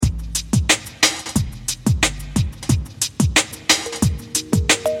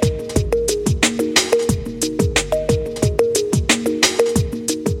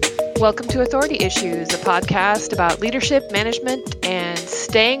Welcome to Authority Issues, a podcast about leadership, management, and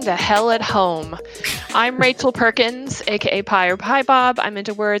staying the hell at home. I'm Rachel Perkins, aka Pie or Pie Bob. I'm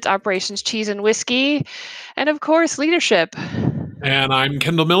into words, operations, cheese, and whiskey, and of course, leadership. And I'm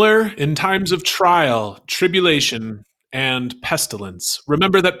Kendall Miller. In times of trial, tribulation, and pestilence,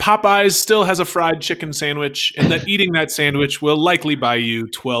 remember that Popeyes still has a fried chicken sandwich, and that eating that sandwich will likely buy you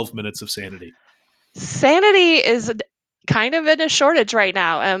 12 minutes of sanity. Sanity is kind of in a shortage right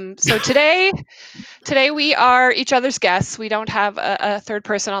now. So today we are each other's guests. We don't have a third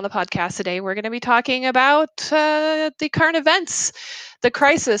person on the podcast today. We're going to be talking about the current events, the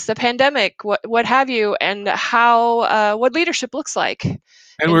crisis, the pandemic, what have you, and how what leadership looks like.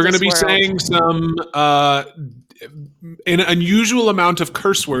 And we're going to be saying some an unusual amount of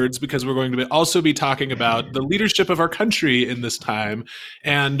curse words because we're going to also be talking about the leadership of our country in this time.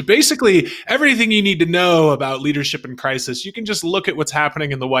 And basically everything you need to know about leadership in crisis, you can just look at what's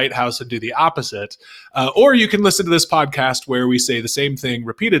happening in the White House and do the opposite. Or you can listen to this podcast where we say the same thing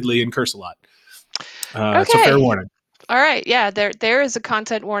repeatedly and curse a lot. It's a fair warning. All right. Yeah, there is a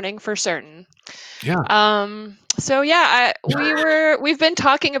content warning for certain. Yeah. So yeah, we've been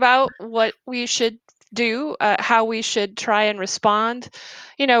talking about what we should do, how we should try and respond.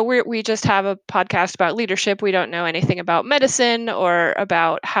 You know, we just have a podcast about leadership. We don't know anything about medicine or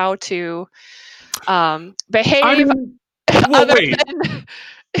about how to behave. I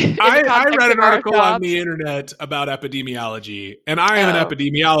read an article on the internet about epidemiology, and I am an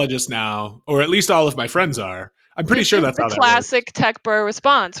epidemiologist now, or at least all of my friends are. I'm pretty sure that's how that works. Classic tech bro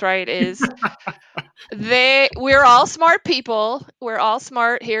response, right? Is we're all smart people. We're all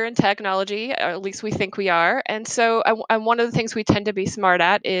smart here in technology, or at least we think we are. And so one of the things we tend to be smart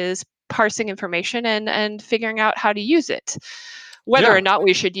at is parsing information and figuring out how to use it. Whether or not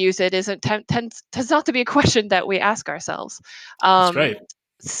we should use it tends not to be a question that we ask ourselves. That's right.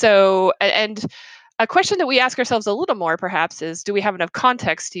 So, and a question that we ask ourselves a little more perhaps is, do we have enough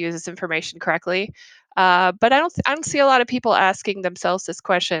context to use this information correctly? But I don't see a lot of people asking themselves this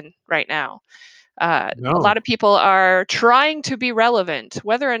question right now. No. A lot of people are trying to be relevant,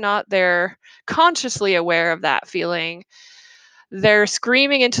 whether or not they're consciously aware of that feeling. They're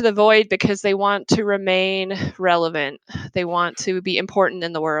screaming into the void because they want to remain relevant. They want to be important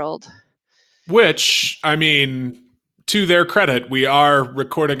in the world. Which, I mean, to their credit, we are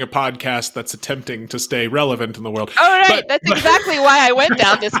recording a podcast that's attempting to stay relevant in the world. Oh, right. That's exactly why I went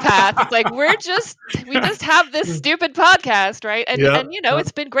down this path. It's like, we just have this stupid podcast, right? And you know,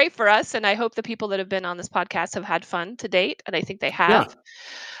 it's been great for us. And I hope the people that have been on this podcast have had fun to date. And I think they have.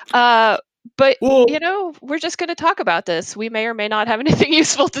 Yeah. But, you know, we're just going to talk about this. We may or may not have anything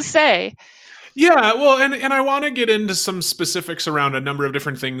useful to say. Yeah, well, and I want to get into some specifics around a number of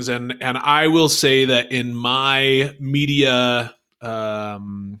different things, and I will say that in my media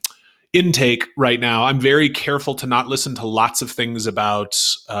intake right now, I'm very careful to not listen to lots of things about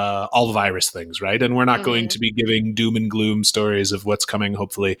all the virus things, right? And we're not going to be giving doom and gloom stories of what's coming,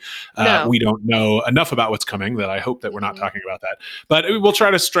 hopefully. No. We don't know enough about what's coming that I hope that we're not talking about that. But we'll try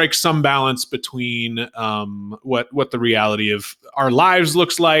to strike some balance between what the reality of our lives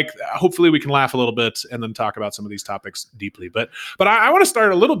looks like. Hopefully we can laugh a little bit and then talk about some of these topics deeply. But I want to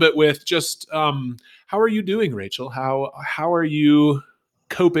start a little bit with just how are you doing, Rachel? How are you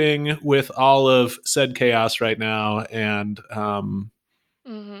coping with all of said chaos right now? And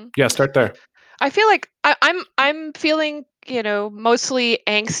start there. I feel like I'm feeling, you know, mostly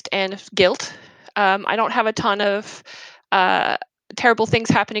angst and guilt. I don't have a ton of terrible things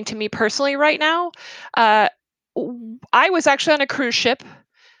happening to me personally right now. I was actually on a cruise ship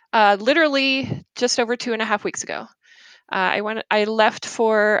literally just over 2.5 weeks ago. I left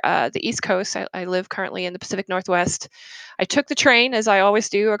for the East Coast. I live currently in the Pacific Northwest. I took the train, as I always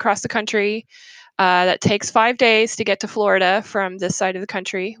do, across the country. That takes 5 days to get to Florida from this side of the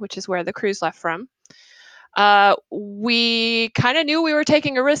country, which is where the cruise left from. We kind of knew we were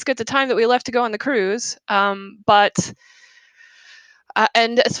taking a risk at the time that we left to go on the cruise. But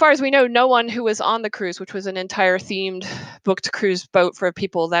as far as we know, no one who was on the cruise, which was an entire themed booked cruise boat for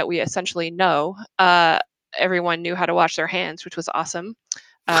people that we essentially know, everyone knew how to wash their hands, which was awesome.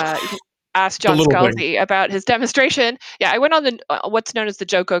 Ask John Scalzi about his demonstration. Yeah, I went on the what's known as the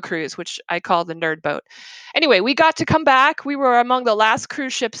Joko cruise, which I call the nerd boat. Anyway, we got to come back. We were among the last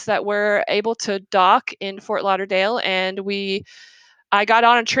cruise ships that were able to dock in Fort Lauderdale, and I got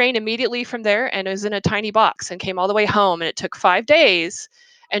on a train immediately from there, and it was in a tiny box, and came all the way home, and it took 5 days.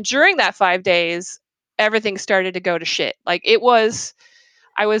 And during that 5 days, everything started to go to shit. Like, it was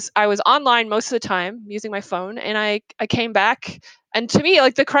I was online most of the time using my phone, and I came back, and to me,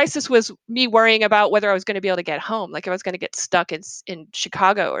 like, the crisis was me worrying about whether I was going to be able to get home, like if I was going to get stuck in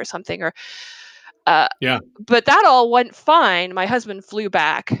Chicago or something, or yeah. But that all went fine. My husband flew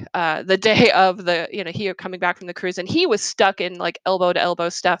back the day of he coming back from the cruise, and he was stuck in like elbow to elbow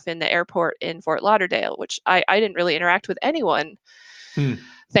stuff in the airport in Fort Lauderdale, which I didn't really interact with anyone.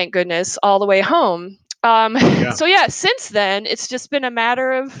 Thank goodness, all the way home. So yeah, since then it's just been a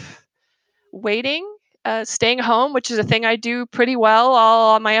matter of waiting, staying home, which is a thing I do pretty well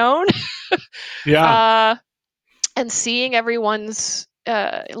all on my own. And seeing everyone's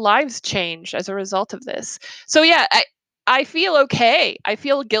lives change as a result of this. So yeah, I feel okay. I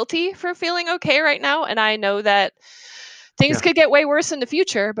feel guilty for feeling okay right now, and I know that things could get way worse in the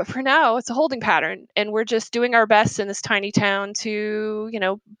future, but for now it's a holding pattern, and we're just doing our best in this tiny town to,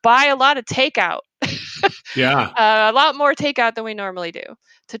 buy a lot of takeout. A lot more takeout than we normally do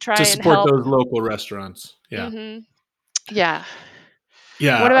to try and support help those local restaurants. Yeah. Yeah.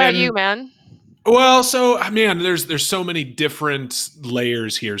 What about you, man? Well, so man, there's so many different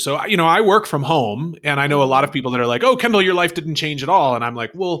layers here. So I work from home, and I know a lot of people that are like, "Oh, Kendall, your life didn't change at all," and I'm like,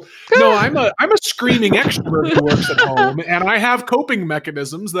 "Well, no, I'm a screaming extrovert who works at home, and I have coping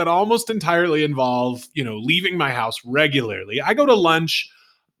mechanisms that almost entirely involve leaving my house regularly. I go to lunch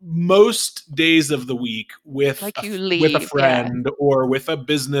most days of the week with a friend or with a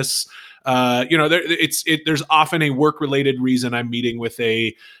business. There's often a work-related reason I'm meeting with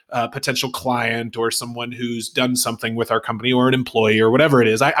a potential client or someone who's done something with our company or an employee or whatever it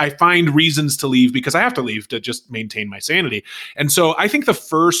is. I find reasons to leave because I have to leave to just maintain my sanity. And so I think the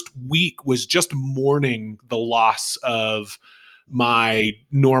first week was just mourning the loss of my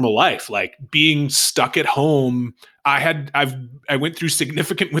normal life, like being stuck at home. I went through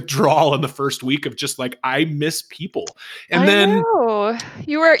significant withdrawal in the first week of just like, I miss people. And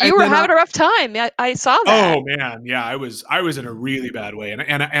you were having a rough time. I saw that. Oh man. Yeah. I was in a really bad way.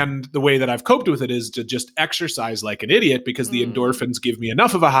 And the way that I've coped with it is to just exercise like an idiot, because the endorphins give me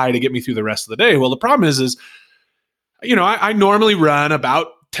enough of a high to get me through the rest of the day. Well, the problem is, I normally run about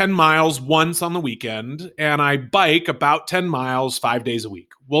 10 miles once on the weekend, and I bike about 10 miles 5 days a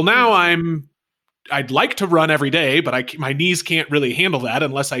week. Well, now I'd like to run every day, but my knees can't really handle that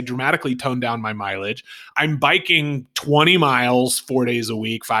unless I dramatically tone down my mileage. I'm biking 20 miles 4 days a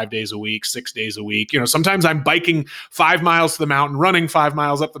week, 5 days a week, 6 days a week. Sometimes I'm biking 5 miles to the mountain, running 5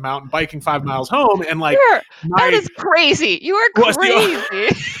 miles up the mountain, biking 5 miles home. And that is crazy. You are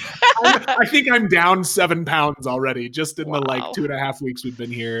crazy. I think I'm down 7 pounds already just in the 2.5 weeks we've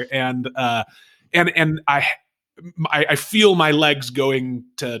been here. And I feel my legs going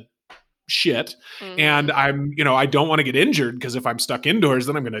to shit. And I'm, I don't want to get injured, because if I'm stuck indoors,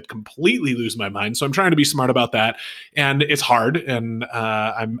 then I'm going to completely lose my mind. So I'm trying to be smart about that. And it's hard. And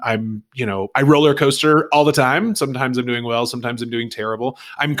I roller coaster all the time. Sometimes I'm doing well. Sometimes I'm doing terrible.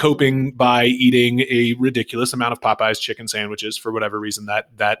 I'm coping by eating a ridiculous amount of Popeye's chicken sandwiches for whatever reason.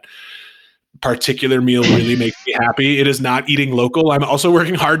 That particular meal really makes me happy. It is not eating local. I'm also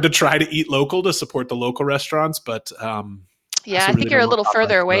working hard to try to eat local to support the local restaurants, but I think you're a little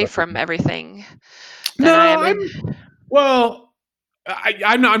further away from everything. No,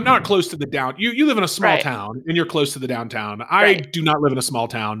 I'm not close to the down. You live in a small town, and you're close to the downtown. I do not live in a small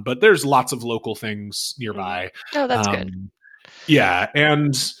town, but there's lots of local things nearby. Oh, that's good. Yeah,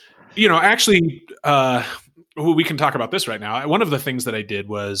 and actually, we can talk about this right now. One of the things that I did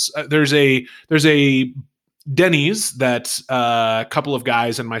was there's a Denny's that a couple of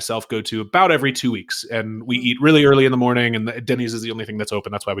guys and myself go to about every 2 weeks, and we eat really early in the morning, and Denny's is the only thing that's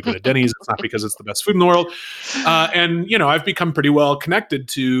open. That's why we go to Denny's. It's not because it's the best food in the world. And I've become pretty well connected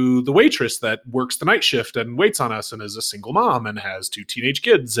to the waitress that works the night shift and waits on us, and is a single mom and has 2 teenage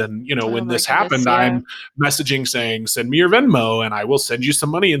kids. And when this happened, I'm messaging saying, send me your Venmo and I will send you some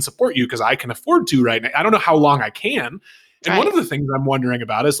money and support you, because I can afford to right now. I don't know how long I can. And one of the things I'm wondering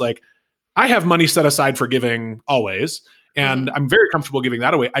about is I have money set aside for giving always, and I'm very comfortable giving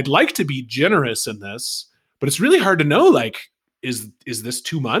that away. I'd like to be generous in this, but it's really hard to know, is this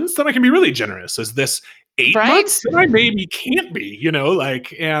 2 months? Then I can be really generous. Is this 8 months? Then I maybe can't be,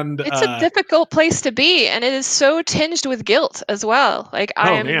 and it's a difficult place to be. And it is so tinged with guilt as well.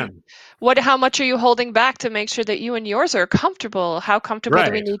 How much are you holding back to make sure that you and yours are comfortable? How comfortable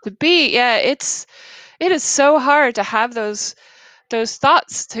do we need to be? Yeah, it is so hard to have those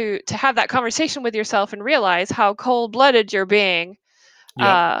thoughts, to have that conversation with yourself and realize how cold-blooded you're being.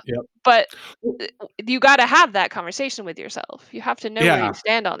 But you got to have that conversation with yourself. You have to know where you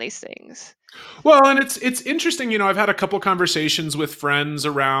stand on these things. Well, and it's interesting, I've had a couple conversations with friends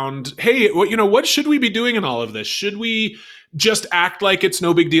around, hey, what should we be doing in all of this? Should we just act like it's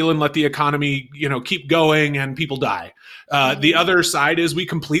no big deal and let the economy, keep going and people die. The other side is we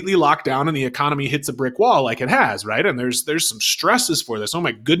completely lock down and the economy hits a brick wall like it has, right? And there's some stresses for this. Oh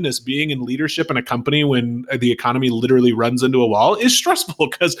my goodness, being in leadership in a company when the economy literally runs into a wall is stressful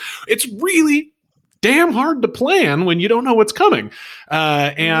because it's really damn hard to plan when you don't know what's coming. You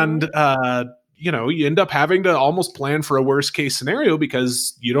end up having to almost plan for a worst case scenario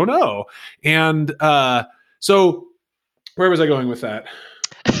because you don't know. And so where was I going with that?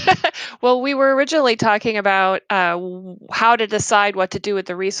 Well, we were originally talking about how to decide what to do with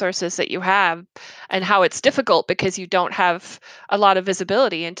the resources that you have and how it's difficult because you don't have a lot of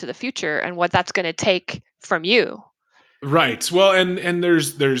visibility into the future and what that's going to take from you. Right. Well, and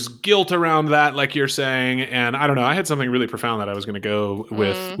there's guilt around that, like you're saying, and I don't know. I had something really profound that I was going to go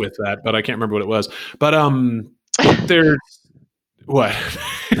with that, but I can't remember what it was. But there's what?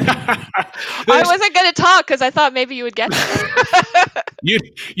 I wasn't going to talk because I thought maybe you would get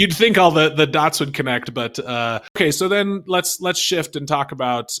it. You'd think all the dots would connect, but okay. So then let's shift and talk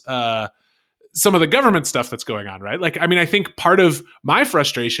about some of the government stuff that's going on, right? Like, I mean, I think part of my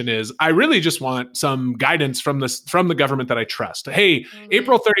frustration is I really just want some guidance from the government that I trust. Hey,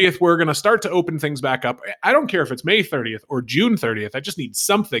 April 30th, we're going to start to open things back up. I don't care if it's May 30th or June 30th. I just need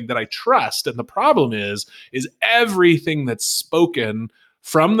something that I trust. And the problem is everything that's spoken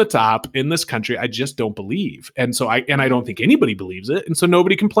from the top in this country, I just don't believe. And so I don't think anybody believes it. And so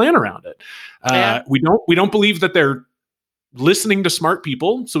nobody can plan around it. We don't believe that they're listening to smart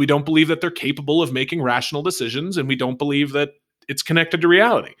people. So we don't believe that they're capable of making rational decisions. And we don't believe that it's connected to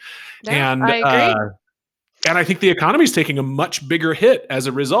reality. Yeah, I agree. And I think the economy is taking a much bigger hit as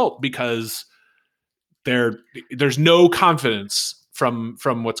a result because there's no confidence from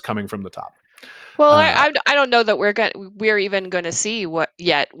what's coming from the top. Well, I don't know that we're even going to see what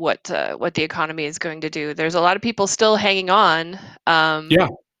the economy is going to do. There's a lot of people still hanging on.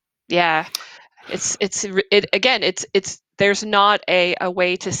 Yeah. It's there's not a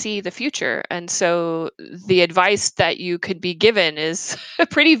way to see the future, and so the advice that you could be given is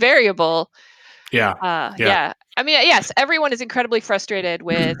pretty variable. Yeah. I mean, yes, everyone is incredibly frustrated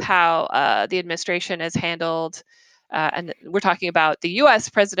with how the administration has handled. And we're talking about the U.S.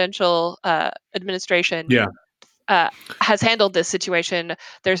 presidential administration has handled this situation.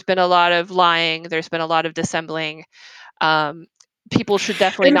 There's been a lot of lying. There's been a lot of dissembling. People should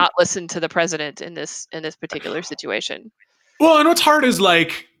definitely not listen to the president in this particular situation. Well, and what's hard is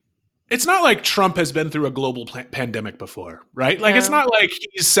like, it's not like Trump has been through a global pandemic before, right? Like, it's not like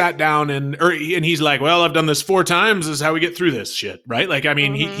he's sat down and he's like, well, I've done this 4 times. This is how we get through this shit, right? Like, I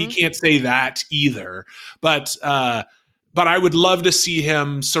mean, he can't say that either. But I would love to see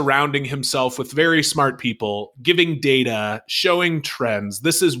him surrounding himself with very smart people, giving data, showing trends.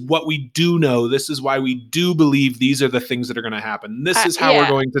 This is what we do know. This is why we do believe these are the things that are going to happen. This is how we're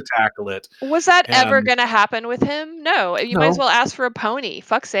going to tackle it. Was that ever going to happen with him? No. You might as well ask for a pony.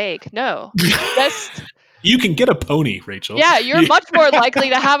 Fuck's sake. No. You can get a pony, Rachel. Yeah, you're much more likely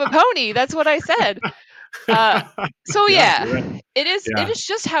to have a pony. That's what I said. It is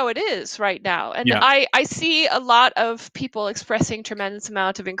just how it is right now. And I see a lot of people expressing tremendous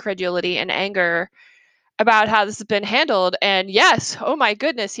amount of incredulity and anger about how this has been handled. And yes, oh my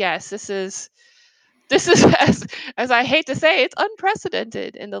goodness, yes, this is as I hate to say, it's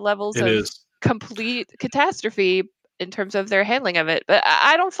unprecedented in the levels of complete catastrophe in terms of their handling of it. But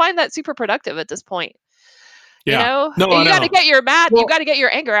I don't find that super productive at this point. Yeah. You got to get your you got to get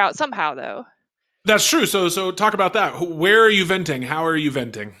your anger out somehow, though. That's true. So talk about that. Where are you venting? How are you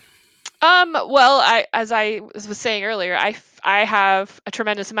venting? Well, as I was saying earlier, I have a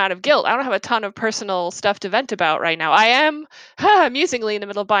tremendous amount of guilt. I don't have a ton of personal stuff to vent about right now. I am amusingly in the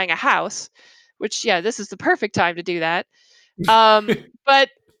middle of buying a house, which, this is the perfect time to do that. But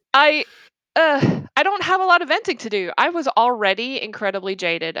I don't have a lot of venting to do. I was already incredibly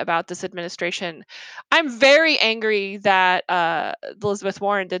jaded about this administration. I'm very angry that Elizabeth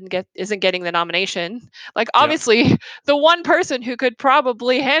Warren isn't getting the nomination. Like, obviously, the one person who could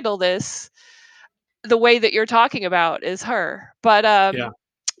probably handle this the way that you're talking about is her. But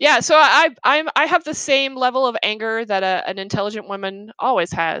so I have the same level of anger that an intelligent woman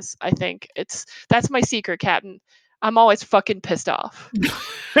always has. I think that's my secret, Captain. I'm always fucking pissed off.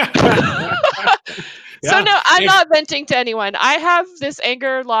 So no, I'm not venting to anyone. I have this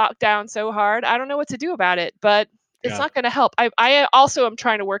anger locked down so hard. I don't know what to do about it, but it's not going to help. I also am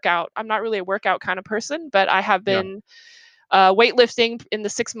trying to work out. I'm not really a workout kind of person, but I have been weightlifting in the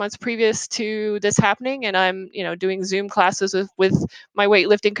 6 months previous to this happening, and I'm doing Zoom classes with my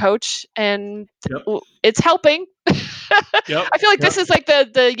weightlifting coach, and it's helping. I feel like this is like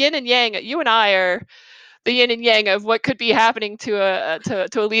the yin and yang. You and I are the yin and yang of what could be happening to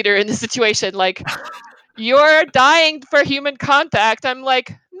a leader in this situation. Like, you're dying for human contact. I'm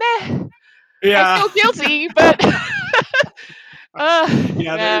like, meh. Yeah. I feel guilty, but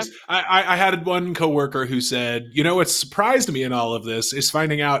yeah. I had one coworker who said, what surprised me in all of this is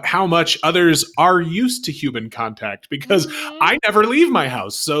finding out how much others are used to human contact, because I never leave my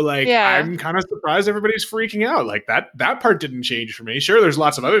house. So I'm kind of surprised everybody's freaking out. Like that part didn't change for me. Sure, there's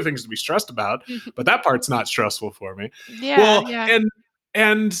lots of other things to be stressed about, but that part's not stressful for me.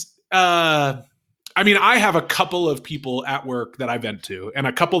 I have a couple of people at work that I vent to, and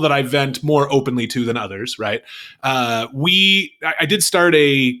a couple that I vent more openly to than others, right? I did start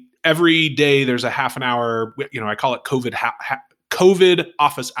every day there's a half an hour, I call it COVID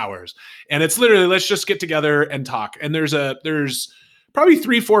office hours. And it's literally, let's just get together and talk. And there's probably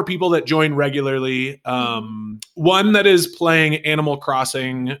 3-4 people that join regularly. One that is playing Animal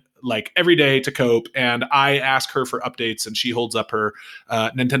Crossing like every day to cope, and I ask her for updates, and she holds up her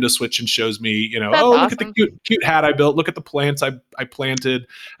Nintendo Switch and shows me, awesome. Look at the cute hat I built, look at the plants I planted.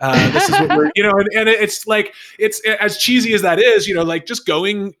 This is what we're, and it's like, it's as cheesy as that is, like just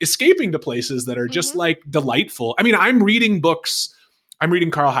escaping to places that are just like delightful. I'm reading books. I'm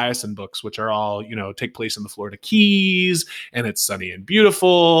reading Carl Hiaasen books, which are all, take place in the Florida Keys, and it's sunny and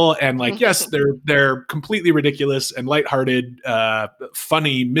beautiful. And yes, they're completely ridiculous and lighthearted,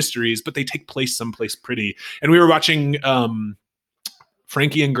 funny mysteries, but they take place someplace pretty. And we were watching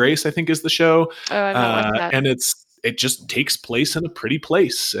Frankie and Grace, I think is the show. Oh, I don't like that. And it just takes place in a pretty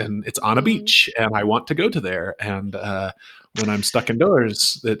place, and it's on a beach, and I want to go to there. And when I'm stuck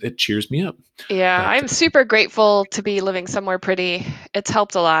indoors, it cheers me up. Yeah, I'm super grateful to be living somewhere pretty. It's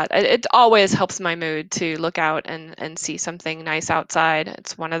helped a lot. It always helps my mood to look out and see something nice outside.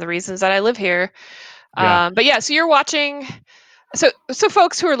 It's one of the reasons that I live here. But yeah, so you're watching. So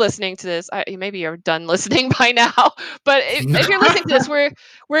folks who are listening to this, maybe you're done listening by now. But if you're listening to this,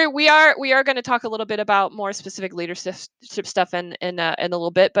 we are going to talk a little bit about more specific leadership stuff in a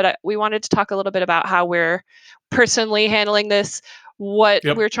little bit. But we wanted to talk a little bit about how we're personally handling this, what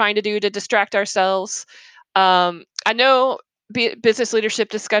we're trying to do to distract ourselves. I know business leadership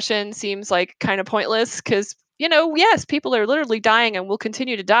discussion seems like kind of pointless because, yes, people are literally dying and will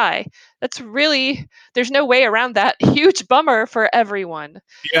continue to die. There's no way around that. Huge bummer for everyone.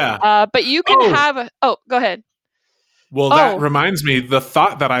 Yeah. But you can go ahead. Well, that reminds me, the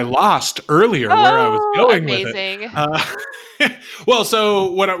thought that I lost earlier where I was going amazing. with it. Well,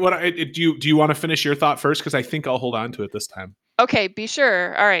 so do you want to finish your thought first? Because I think I'll hold on to it this time. Okay, be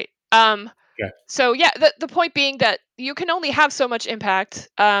sure. All right. So yeah, the point being that you can only have so much impact.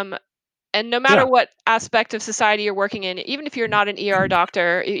 And no matter what aspect of society you're working in, even if you're not an ER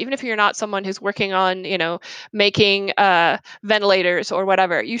doctor, even if you're not someone who's working on, making ventilators or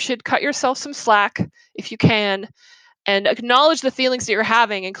whatever, you should cut yourself some slack if you can, and acknowledge the feelings that you're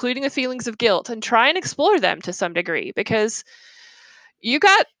having, including the feelings of guilt, and try and explore them to some degree, because you've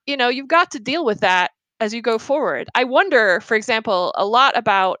got to deal with that as you go forward. I wonder, for example, a lot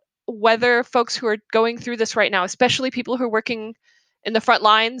about whether folks who are going through this right now, especially people who are working in the front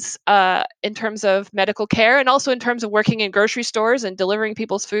lines in terms of medical care, and also in terms of working in grocery stores and delivering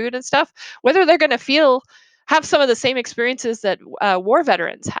people's food and stuff, whether they're going to have some of the same experiences that war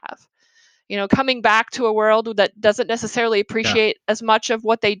veterans have. Coming back to a world that doesn't necessarily appreciate as much of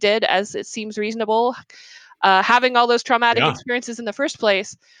what they did as it seems reasonable, having all those traumatic experiences in the first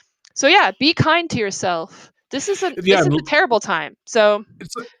place. So yeah, be kind to yourself. This is a terrible time. So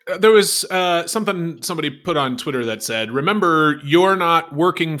there was something somebody put on Twitter that said, remember, you're not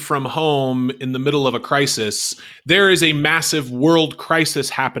working from home in the middle of a crisis. There is a massive world crisis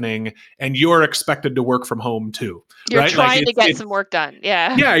happening, and you're expected to work from home too. You're trying to get some work done.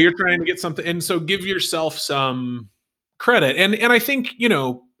 Yeah. Yeah, you're trying to get something. And so give yourself some credit. And I think,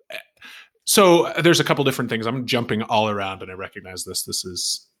 so there's a couple different things. I'm jumping all around, and I recognize this. This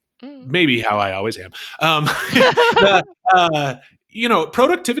is maybe how I always am.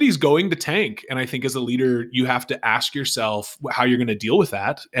 Productivity is going to tank. And I think as a leader, you have to ask yourself how you're going to deal with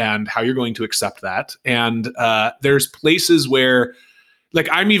that and how you're going to accept that. And there's places where,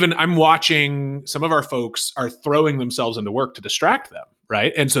 I'm watching some of our folks are throwing themselves into work to distract them.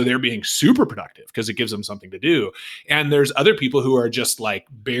 Right. And so they're being super productive because it gives them something to do. And there's other people who are just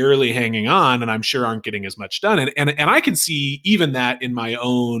barely hanging on, and I'm sure aren't getting as much done. And I can see even that in my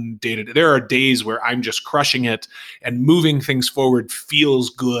own day-to-day. There are days where I'm just crushing it, and moving things forward feels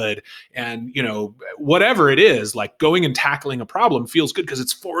good. And, whatever it is, going and tackling a problem feels good because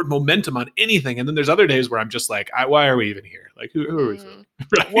it's forward momentum on anything. And then there's other days where I'm just why are we even here? Who are we for?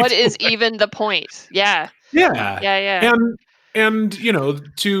 Right? What is even the point? Yeah. Yeah. Yeah. And And,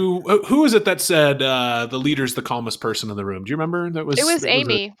 who is it that said the leader's the calmest person in the room? Do you remember? It was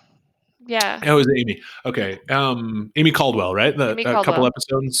Amy. Yeah. It was Amy. Okay. Amy Caldwell, right? A couple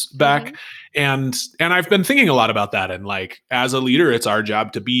episodes back. Mm-hmm. And I've been thinking a lot about that. And like, as a leader, it's our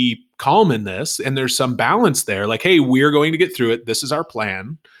job to be calm in this. And there's some balance there. Like, hey, we're going to get through it. This is our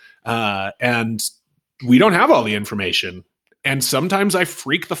plan. And we don't have all the information. And sometimes I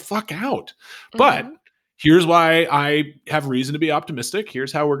freak the fuck out. Mm-hmm. But here's why I have reason to be optimistic.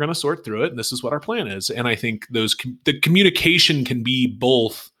 Here's how we're going to sort through it. And this is what our plan is. And I think the communication can be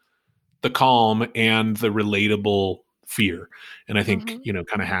both the calm and the relatable fear. And I think,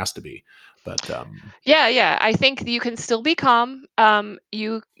 kind of has to be, but, yeah. I think you can still be calm.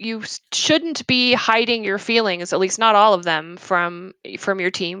 You shouldn't be hiding your feelings, at least not all of them from your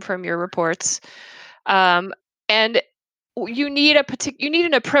team, from your reports. And you need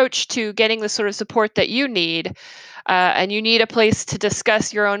an approach to getting the sort of support that you need. And you need a place to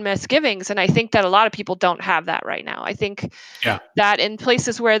discuss your own misgivings. And I think that a lot of people don't have that right now. I think that in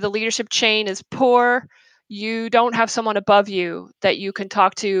places where the leadership chain is poor, you don't have someone above you that you can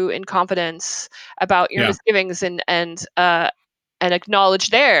talk to in confidence about your misgivings and acknowledge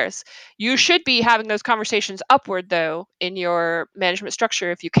theirs. You should be having those conversations upward, though, in your management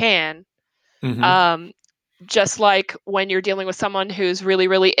structure if you can. Mm-hmm. Just like when you're dealing with someone who's really,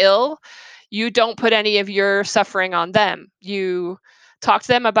 really ill, you don't put any of your suffering on them. You talk to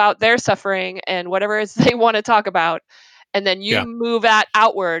them about their suffering and whatever it is they want to talk about. And then you move that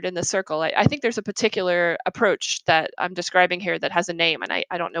outward in the circle. I think there's a particular approach that I'm describing here that has a name, and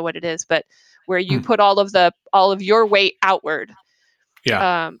I don't know what it is, but where you put all of your weight outward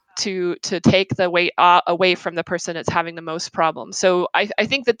to take the weight away from the person that's having the most problems. So I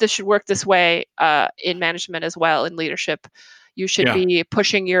think that this should work this way in management as well, in leadership. You should be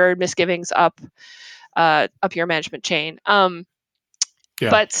pushing your misgivings up your management chain.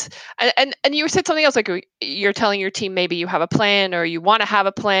 But and you said something else, like you're telling your team maybe you have a plan or you want to have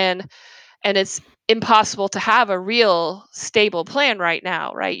a plan, and it's impossible to have a real stable plan right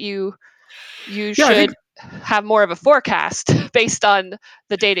now, right? You should have more of a forecast based on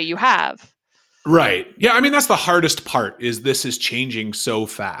the data you have. Right. Yeah. I mean, that's the hardest part, is this is changing so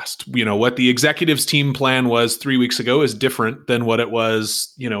fast. What the executives team plan was 3 weeks ago is different than what it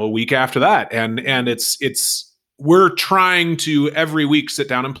was, a week after that. And we're trying to every week sit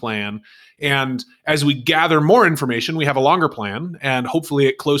down and plan. And as we gather more information, we have a longer plan, and hopefully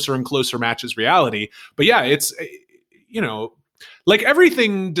it closer and closer matches reality. But yeah, it's, like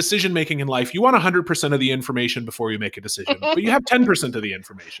everything decision-making in life, you want 100% of the information before you make a decision, but you have 10% of the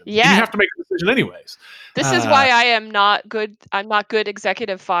information. Yeah. And you have to make a decision anyways. This is why I am not good. I'm not good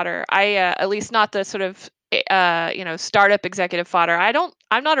executive fodder. At least not the sort of, startup executive fodder.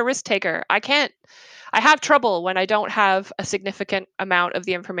 I'm not a risk taker. I have trouble when I don't have a significant amount of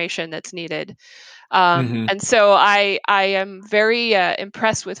the information that's needed. And so I am very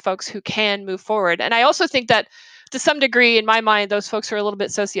impressed with folks who can move forward. And I also think that to some degree, in my mind, those folks are a little bit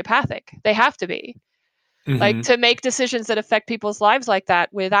sociopathic. They have to be. Like, to make decisions that affect people's lives like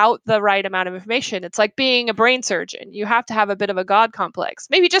that without the right amount of information. It's like being a brain surgeon. You have to have a bit of a God complex,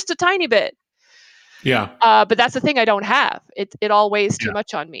 maybe just a tiny bit. Yeah. But that's the thing I don't have. It all weighs too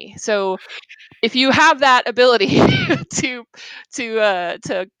much on me. So if you have that ability to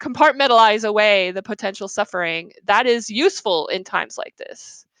compartmentalize away the potential suffering, that is useful in times like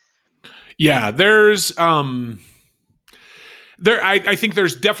this. Yeah, I think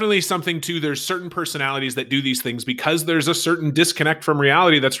there's definitely something to, there's certain personalities that do these things because there's a certain disconnect from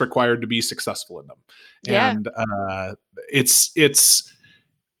reality that's required to be successful in them. Yeah. And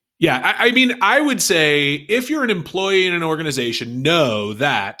I mean, I would say if you're an employee in an organization, know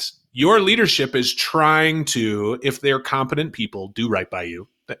that your leadership is trying to, if they're competent people, do right by you.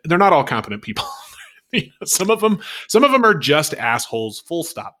 They're not all competent people. Some of them are just assholes, full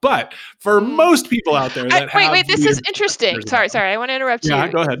stop. But for most people out there that wait, this is interesting. Sorry, I want to interrupt you. Yeah,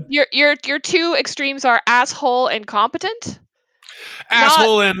 go ahead. Your two extremes are asshole and competent?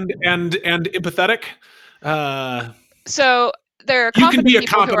 Asshole and empathetic. So there are you can be a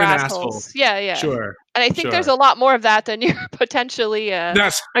competent competent asshole. Yeah. Sure. And I think there's a lot more of that than you're potentially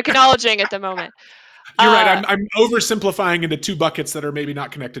acknowledging at the moment. You're right. I'm oversimplifying into two buckets that are maybe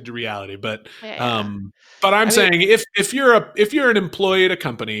not connected to reality, but I'm saying if you're an employee at a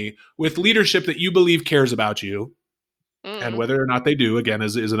company with leadership that you believe cares about you, and whether or not they do, again,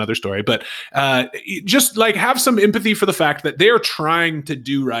 is another story. But just like have some empathy for the fact that they're trying to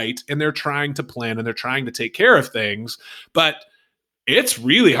do right, and they're trying to plan, and they're trying to take care of things, but it's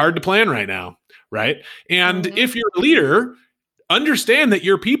really hard to plan right now, right? And if you're a leader, understand that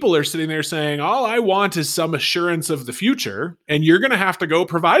your people are sitting there saying, all I want is some assurance of the future. And you're going to have to go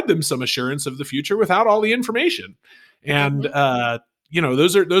provide them some assurance of the future without all the information. And,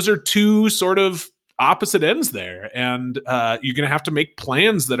 those are two sort of opposite ends there. And you're going to have to make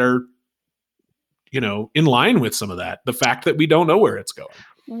plans that are, in line with some of that. The fact that we don't know where it's going.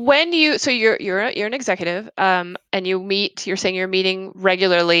 When you're an executive, and you're saying you're meeting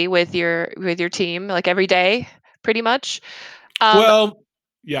regularly with your team, like every day, pretty much.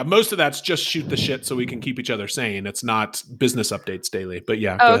 Yeah, most of that's just shoot the shit so we can keep each other sane. It's not business updates daily, but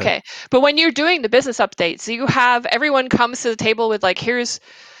yeah. Oh, okay. But when you're doing the business updates, you have everyone comes to the table with like, here's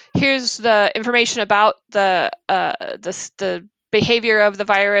the information about the behavior of the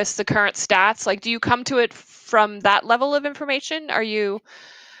virus, the current stats. Like, do you come to it from that level of information? Are you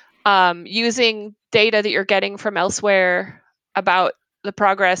using data that you're getting from elsewhere about the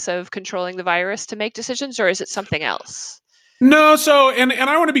progress of controlling the virus to make decisions, or is it something else? No, so and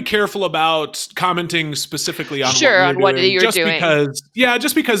I want to be careful about commenting specifically on what you're doing.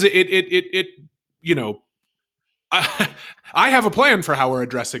 Just because it I have a plan for how we're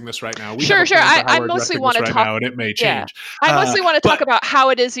addressing this right now. I mostly want to talk, and it may change. I mostly want to talk about how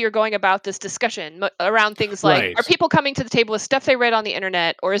it is you're going about this discussion around things like, are people coming to the table with stuff they read on the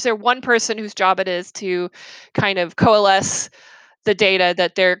internet, or is there one person whose job it is to kind of coalesce the data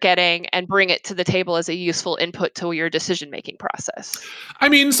that they're getting and bring it to the table as a useful input to your decision-making process? I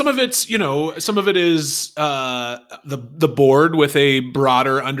mean, some of it is the board with a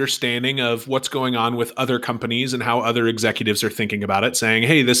broader understanding of what's going on with other companies and how other executives are thinking about it, saying,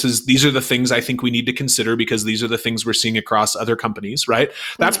 hey, these are the things I think we need to consider because these are the things we're seeing across other companies, right?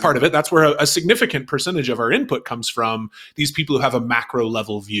 That's part of it. That's where a significant percentage of our input comes from, these people who have a macro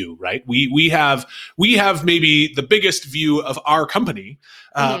level view, right? We have maybe the biggest view of our company,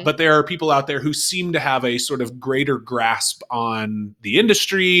 but there are people out there who seem to have a sort of greater grasp on the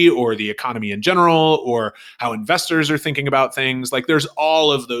industry or the economy in general, or how investors are thinking about things. Like, there's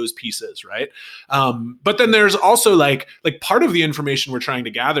all of those pieces, right? But then there's also like part of the information we're trying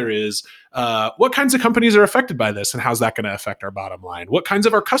to gather is what kinds of companies are affected by this, and how's that going to affect our bottom line? What kinds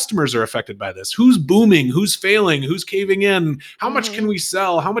of our customers are affected by this? Who's booming? Who's failing? Who's caving in? How much can we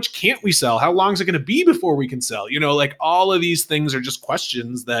sell? How much can't we sell? How long is it going to be before we can sell? Like, all of these things are just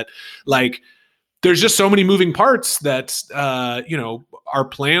questions that, like, there's just so many moving parts that, our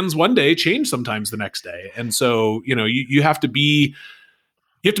plans one day change sometimes the next day. And so, you have to be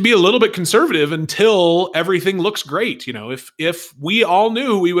a little bit conservative until everything looks great. If we all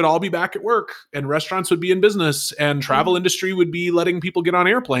knew we would all be back at work and restaurants would be in business and travel industry would be letting people get on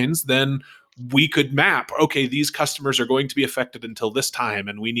airplanes, then we could map, okay, these customers are going to be affected until this time,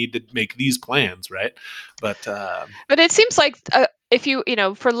 and we need to make these plans, right? But it seems like if you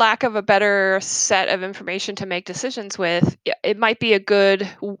for lack of a better set of information to make decisions with, it might be a good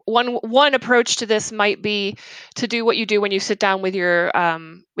one approach to this might be to do what you do when you sit down with your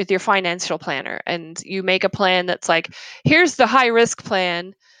financial planner and you make a plan that's like, here's the high risk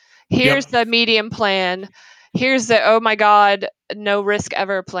plan, here's the medium plan, here's the oh my god no risk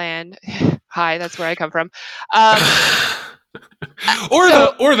ever plan. Hi, that's where I come from. Or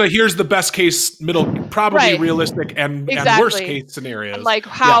the here's the best case, middle, probably realistic and worst case scenarios. And like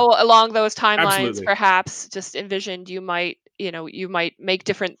how along those timelines, perhaps just envisioned you might make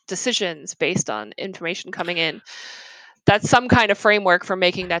different decisions based on information coming in. That's some kind of framework for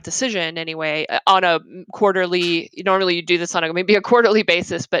making that decision anyway, on a quarterly, normally you do this on maybe a quarterly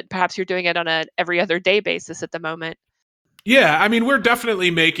basis, but perhaps you're doing it on a every other day basis at the moment. Yeah, I mean, we're definitely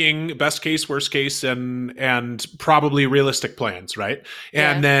making best case, worst case, and probably realistic plans, right?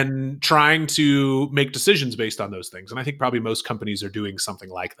 And then trying to make decisions based on those things. And I think probably most companies are doing something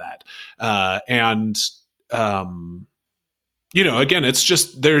like that. Again, it's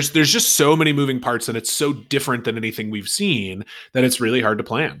just there's just so many moving parts, and it's so different than anything we've seen that it's really hard to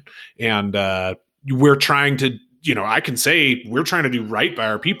plan. And we're trying to. I can say we're trying to do right by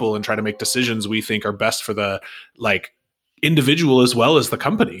our people and try to make decisions we think are best for the individual as well as the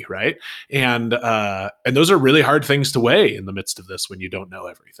company, right? And those are really hard things to weigh in the midst of this when you don't know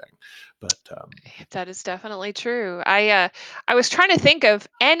everything. But that is definitely true. I was trying to think of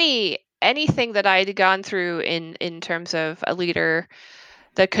anything that I'd gone through in terms of a leader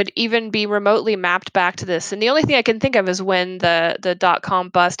that could even be remotely mapped back to this. And the only thing I can think of is when the .com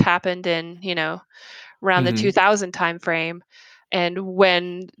bust happened in around the 2000 timeframe. And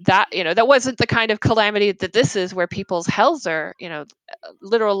when that, that wasn't the kind of calamity that this is, where people's healths are,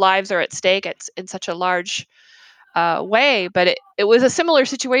 literal lives are at stake in such a large way. But it was a similar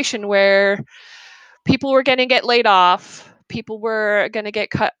situation where people were going to get laid off, people were going to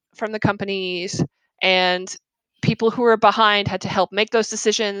get cut from the companies, and people who were behind had to help make those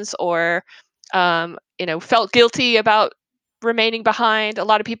decisions, or felt guilty about remaining behind. A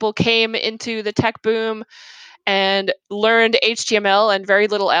lot of people came into the tech boom and learned HTML and very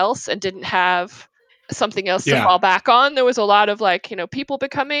little else, and didn't have something else to fall back on. There was a lot of people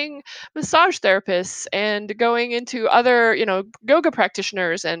becoming massage therapists and going into other yoga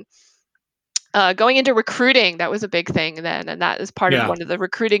practitioners, and going into recruiting. That was a big thing then, and that is part of one of the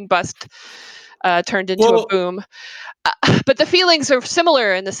recruiting bust turned into a boom. But the feelings are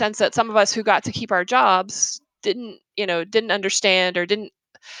similar in the sense that some of us who got to keep our jobs didn't understand, or didn't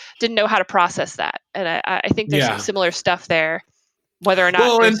know how to process that. And I think there's some similar stuff there, whether or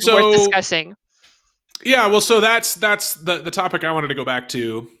not it's worth discussing. Yeah, well, so that's the topic I wanted to go back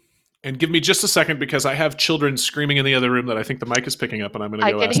to. And give me just a second, because I have children screaming in the other room that I think the mic is picking up, and I'm going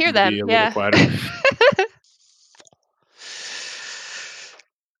to go ask them to be a little quieter.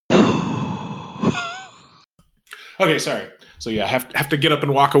 Okay, sorry. So I have to get up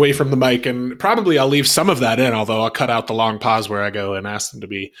and walk away from the mic, and probably I'll leave some of that in, although I'll cut out the long pause where I go and ask them to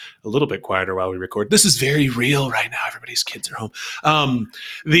be a little bit quieter while we record. This is very real right now. Everybody's kids are home.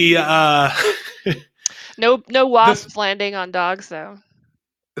 No wasps landing on dogs, though.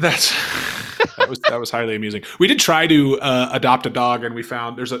 That was highly amusing. We did try to adopt a dog, and we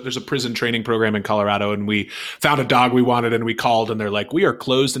found there's a prison training program in Colorado, and we found a dog we wanted, and we called, and they're like, "We are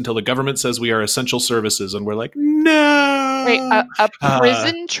closed until the government says we are essential services," and we're like, "No." Wait, a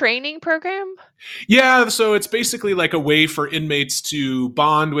prison training program? Yeah, so it's basically like a way for inmates to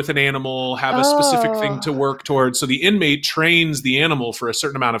bond with an animal, have a specific thing to work towards. So the inmate trains the animal for a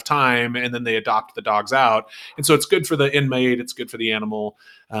certain amount of time, and then they adopt the dogs out. And so it's good for the inmate, it's good for the animal.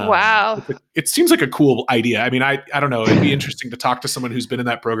 Wow. It seems like a cool idea. I mean, I don't know. It'd be interesting to talk to someone who's been in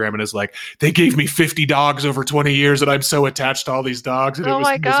that program and is like, they gave me 50 dogs over 20 years, and I'm so attached to all these dogs, and it was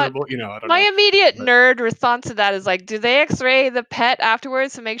miserable. I don't know. My immediate nerd response to that is like, do they x-ray the pet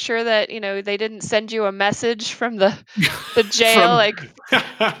afterwards to make sure that, they didn't send you a message from the jail,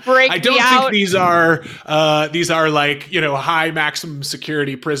 break I don't me out? think these are like, high maximum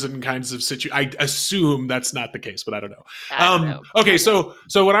security prison kinds of I assume that's not the case, but I don't know. I don't know. Okay, so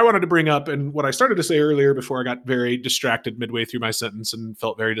what I wanted to bring up, and what I started to say earlier before I got very distracted midway through my sentence and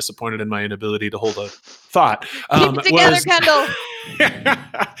felt very disappointed in my inability to hold a thought. Keep it together, Kendall.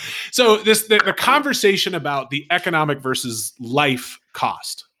 So the conversation about the economic versus life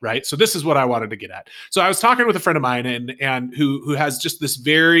cost, right? So this is what I wanted to get at. So I was talking with a friend of mine and who has just this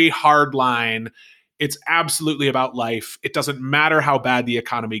very hard line. It's absolutely about life. It doesn't matter how bad the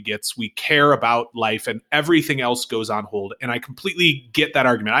economy gets. We care about life, and everything else goes on hold. And I completely get that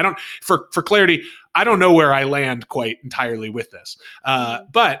argument. For clarity, I don't know where I land quite entirely with this.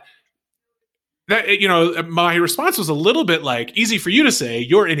 But that, my response was a little bit like, easy for you to say,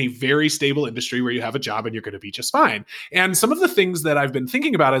 you're in a very stable industry where you have a job and you're going to be just fine. And some of the things that I've been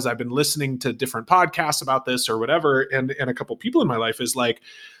thinking about as I've been listening to different podcasts about this or whatever, and a couple people in my life, is like,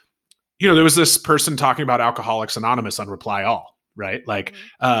 there was this person talking about Alcoholics Anonymous on Reply All, right? Like,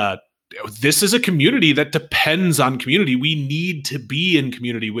 this is a community that depends on community. We need to be in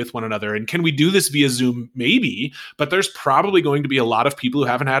community with one another. And can we do this via Zoom? Maybe, but there's probably going to be a lot of people who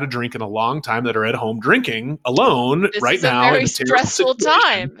haven't had a drink in a long time that are at home drinking alone right now. It's a very stressful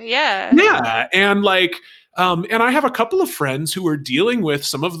time. Yeah. Yeah. And and I have a couple of friends who are dealing with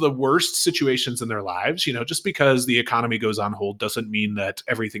some of the worst situations in their lives. Just because the economy goes on hold doesn't mean that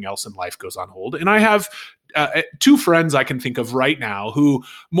everything else in life goes on hold. And I have two friends I can think of right now who,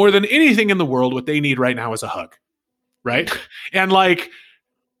 more than anything in the world, what they need right now is a hug. Right. And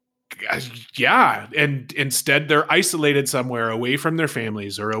and instead they're isolated somewhere away from their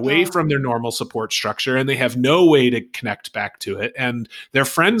families or away from their normal support structure, and they have no way to connect back to it. And their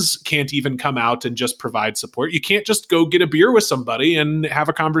friends can't even come out and just provide support. You can't just go get a beer with somebody and have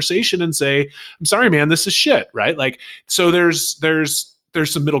a conversation and say, I'm sorry, man, this is shit. Right. So there's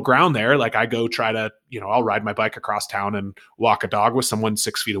some middle ground there. Like, I go try to, I'll ride my bike across town and walk a dog with someone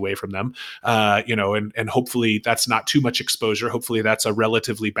 6 feet away from them, and hopefully that's not too much exposure. Hopefully that's a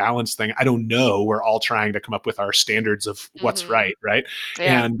relatively balanced thing. I don't know. We're all trying to come up with our standards of what's right. Right.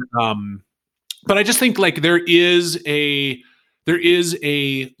 Yeah. And, but I just think there is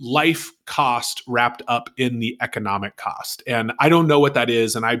a life cost wrapped up in the economic cost. And I don't know what that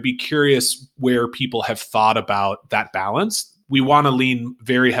is. And I'd be curious where people have thought about that balance. We want to lean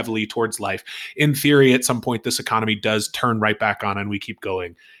very heavily towards life. In theory, at some point, this economy does turn right back on and we keep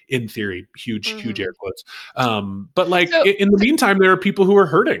going. In theory, huge air quotes. But in the meantime, there are people who are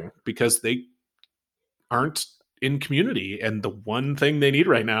hurting because they aren't in community. And the one thing they need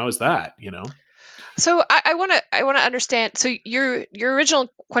right now is that, So I want to understand. So your original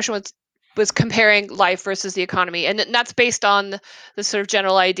question was, was comparing life versus the economy, and that's based on the sort of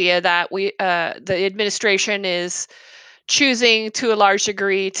general idea that the administration is choosing to a large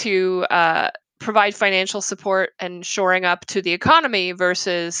degree to provide financial support and shoring up to the economy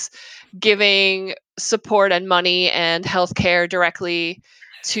versus giving support and money and healthcare directly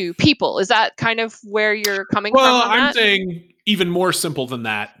to people. Is that kind of where you're coming from on I'm that? saying even more simple than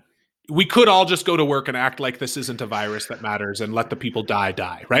that. We could all just go to work and act like this isn't a virus that matters and let the people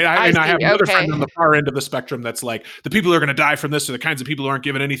die, right? I have another friend on the far end of the spectrum that's like, the people who are going to die from this are the kinds of people who aren't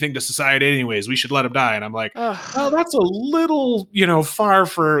giving anything to society anyways. We should let them die. And I'm like, well, that's a little, far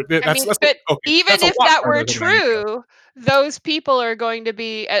for... But even if that were true, those people are going to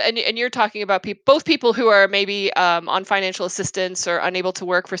be, and you're talking about both people who are maybe on financial assistance or unable to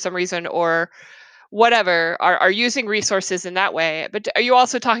work for some reason or whatever, are using resources in that way. But are you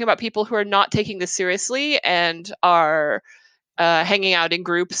also talking about people who are not taking this seriously and are hanging out in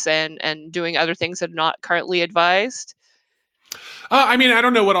groups and doing other things that are not currently advised? I mean, I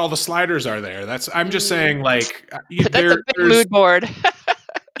don't know what all the sliders are there. I'm just saying, like, that's a big mood board.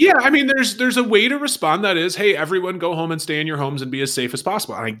 Yeah, I mean, there's a way to respond that is, hey, everyone go home and stay in your homes and be as safe as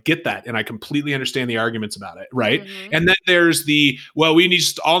possible. And I get that, and I completely understand the arguments about it, right? Mm-hmm. And then there's we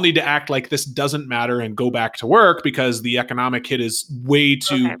all need to act like this doesn't matter and go back to work because the economic hit is way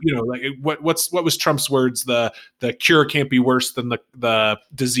too, like what was Trump's words? The cure can't be worse than the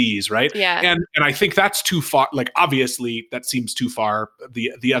disease, right? Yeah. And I think that's too far. Like, obviously, that seems too far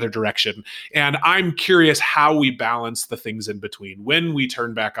the other direction. And I'm curious how we balance the things in between when we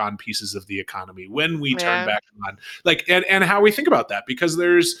turn back on pieces of the economy, when we turn back on, like, and how we think about that, because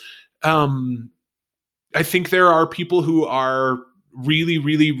there's I think there are people who are really,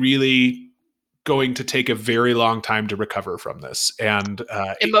 really, really going to take a very long time to recover from this, and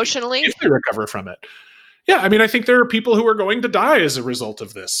emotionally, if they recover from it. Yeah, I mean, I think there are people who are going to die as a result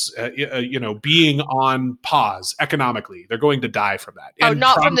of this, being on pause economically. They're going to die from that. And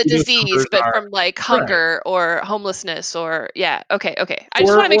not from the disease, but from like hunger or homelessness or, okay. I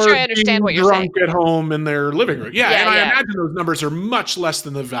just want to make sure I understand what you're saying. Drunk at home in their living room. Yeah, and I imagine those numbers are much less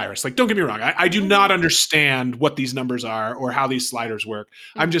than the virus. Like, don't get me wrong. I do not understand what these numbers are or how these sliders work.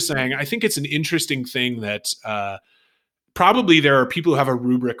 Mm-hmm. I'm just saying, I think it's an interesting thing that probably there are people who have a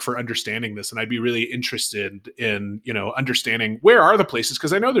rubric for understanding this, and I'd be really interested in, understanding where are the places,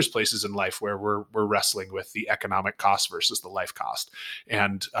 because I know there's places in life where we're wrestling with the economic cost versus the life cost,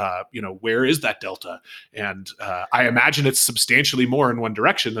 and where is that delta? And I imagine it's substantially more in one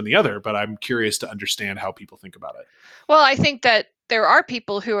direction than the other, but I'm curious to understand how people think about it. Well, I think that there are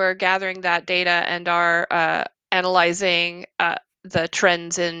people who are gathering that data and are analyzing the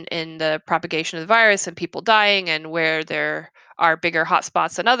trends in the propagation of the virus and people dying and where there are bigger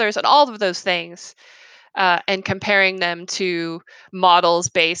hotspots than others and all of those things, and comparing them to models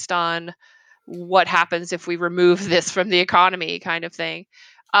based on what happens if we remove this from the economy kind of thing.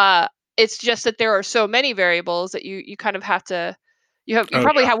 It's just that there are so many variables that you kind of have to, you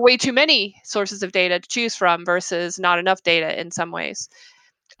probably have way too many sources of data to choose from versus not enough data in some ways.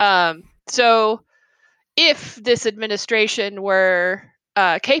 So if this administration were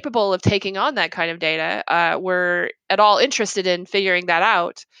capable of taking on that kind of data, were at all interested in figuring that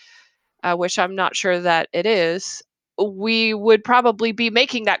out, which I'm not sure that it is, we would probably be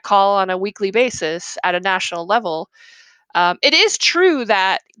making that call on a weekly basis at a national level. It is true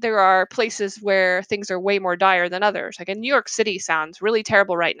that there are places where things are way more dire than others. Like in New York City sounds really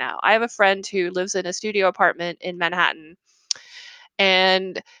terrible right now. I have a friend who lives in a studio apartment in Manhattan,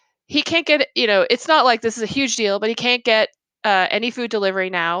 and he can't get, it's not like this is a huge deal, but he can't get any food delivery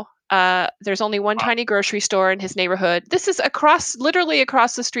now. There's only one tiny grocery store in his neighborhood. This is literally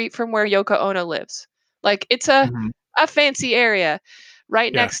across the street from where Yoko Ono lives. Like, it's a fancy area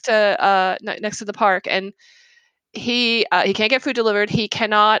right next to the park. And he can't get food delivered. He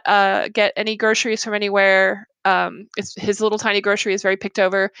cannot get any groceries from anywhere. His little tiny grocery is very picked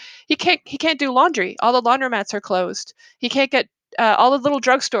over. He can't do laundry. All the laundromats are closed. He can't get all the little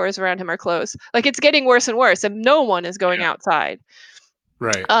drugstores around him are closed. Like, it's getting worse and worse, and no one is going outside.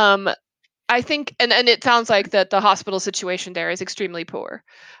 Right. I think, and it sounds like that the hospital situation there is extremely poor.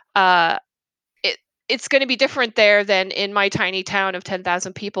 It's going to be different there than in my tiny town of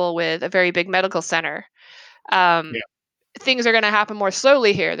 10,000 people with a very big medical center. Things are going to happen more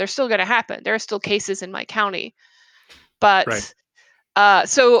slowly here. They're still going to happen. There are still cases in my county, but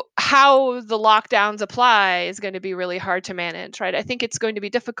so how the lockdowns apply is going to be really hard to manage, right? I think it's going to be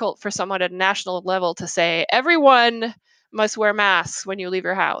difficult for someone at a national level to say everyone must wear masks when you leave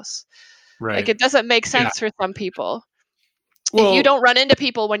your house. Right. Like, it doesn't make sense for some people. Well, if you don't run into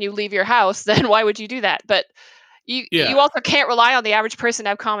people when you leave your house, then why would you do that? But you also can't rely on the average person to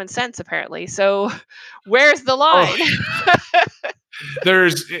have common sense, apparently. So where's the line?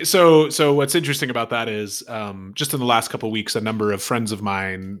 There's so what's interesting about that is just in the last couple of weeks, a number of friends of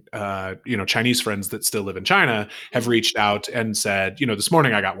mine, Chinese friends that still live in China, have reached out and said, this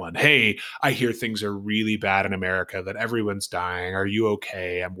morning I got one. Hey, I hear things are really bad in America, that everyone's dying. Are you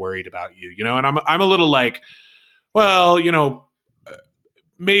okay? I'm worried about you. And I'm a little like, well,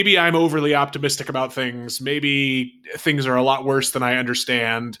 maybe I'm overly optimistic about things. Maybe things are a lot worse than I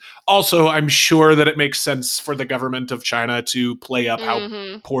understand. Also, I'm sure that it makes sense for the government of China to play up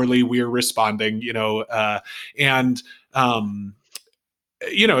how poorly we're responding,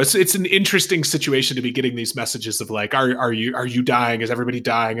 it's an interesting situation to be getting these messages of like, are you dying? Is everybody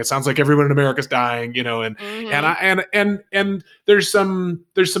dying? It sounds like everyone in America is dying, and there's some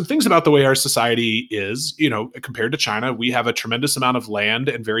things about the way our society is, compared to China. We have a tremendous amount of land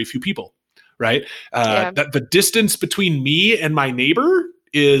and very few people, right? That the distance between me and my neighbor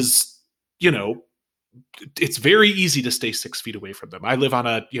is, it's very easy to stay 6 feet away from them. I live on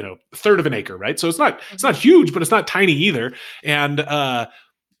a, third of an acre, right? So it's not huge, but it's not tiny either. And,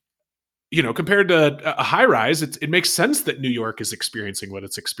 compared to a high rise, it makes sense that New York is experiencing what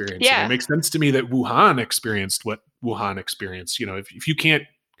it's experiencing. Yeah. It makes sense to me that Wuhan experienced what Wuhan experienced. If you can't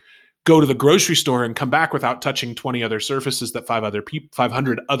go to the grocery store and come back without touching 20 other surfaces that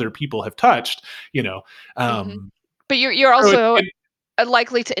 500 other people have touched, But you're also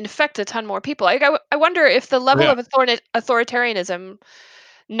likely to infect a ton more people. I wonder if the level of authoritarianism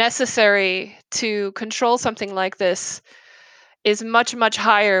necessary to control something like this is much, much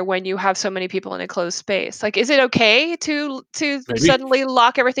higher when you have so many people in a closed space. Like, is it okay to suddenly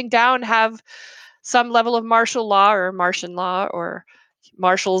lock everything down, have some level of martial law or Martian law or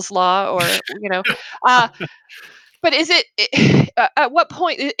Marshall's law, or but is it at what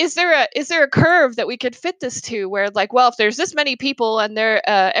point is there a curve that we could fit this to, where like, well, if there's this many people and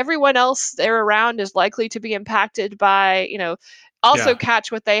everyone else they're around is likely to be impacted by, also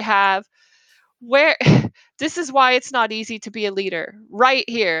catch what they have, where this is why it's not easy to be a leader right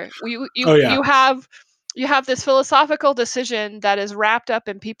here. You have this philosophical decision that is wrapped up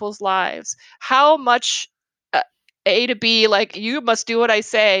in people's lives. How much A to B, like, you must do what I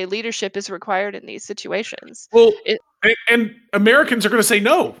say, leadership is required in these situations. Well, and Americans are going to say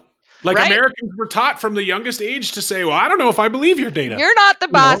no. Like, right? Americans were taught from the youngest age to say, well, I don't know if I believe your data. You're not the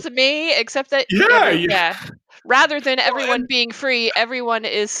boss of me, except that rather than everyone being free, everyone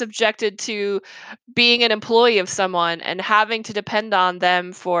is subjected to being an employee of someone and having to depend on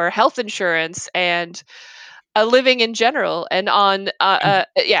them for health insurance and a living in general, and on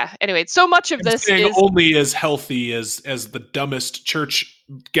anyway, so much of this is only as healthy as the dumbest church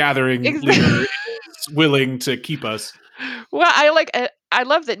gathering leader is willing to keep us. Well, I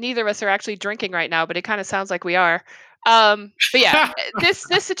love that neither of us are actually drinking right now, but it kind of sounds like we are. But yeah, this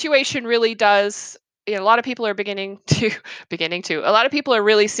situation really does. A lot of people are beginning to. A lot of people are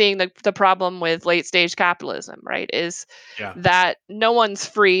really seeing the problem with late stage capitalism, right? Is that no one's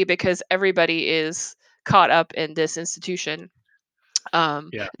free because everybody is caught up in this institution.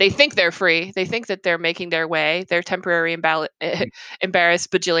 They think they're free. They think that they're making their way. They're temporary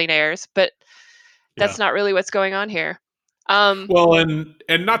embarrassed bajillionaires, but that's not really what's going on here. Well,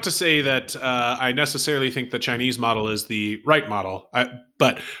 and not to say that I necessarily think the Chinese model is the right model,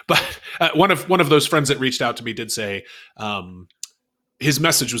 but one of those friends that reached out to me did say his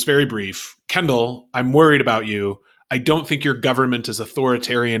message was very brief. Kendall, I'm worried about you. I don't think your government is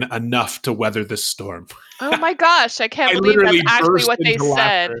authoritarian enough to weather this storm. Oh my gosh, I can't believe that's actually what they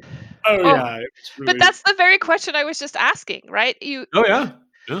said. Really... But that's the very question I was just asking, right? Yeah.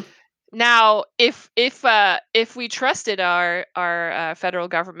 Now, if we trusted our federal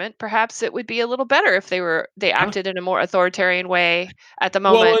government, perhaps it would be a little better if they acted in a more authoritarian way at the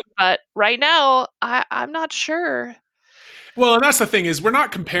moment. But right now, I'm not sure. Well, and that's the thing, is we're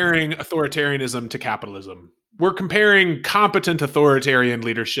not comparing authoritarianism to capitalism. We're comparing competent authoritarian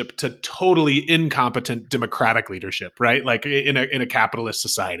leadership to totally incompetent democratic leadership, right? Like in a capitalist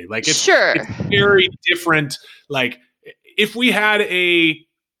society. Like it's very different. Like if we had a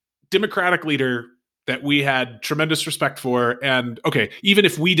democratic leader that we had tremendous respect for, and even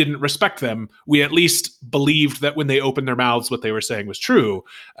if we didn't respect them, we at least believed that when they opened their mouths, what they were saying was true.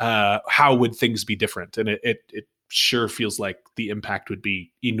 How would things be different? And it sure feels like the impact would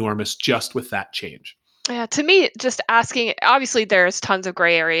be enormous just with that change. Yeah, to me, just asking, obviously there's tons of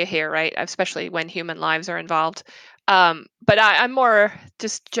gray area here, right? Especially when human lives are involved. But I'm more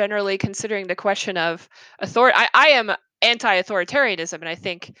just generally considering the question of authority. I am anti-authoritarianism, and I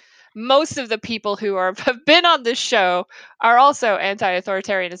think most of the people who have been on this show are also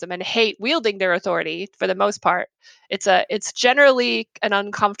anti-authoritarianism and hate wielding their authority for the most part. It's generally an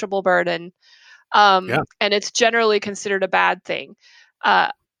uncomfortable burden, and it's generally considered a bad thing.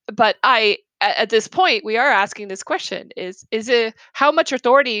 But at this point, we are asking this question: is it how much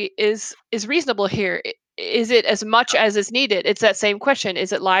authority is reasonable here? Is it as much as is needed? It's that same question: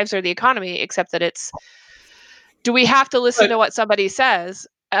 is it lives or the economy? Except that it's, do we have to listen to what somebody says?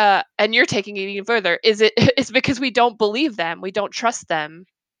 And you're taking it even further. It's because we don't believe them. We don't trust them.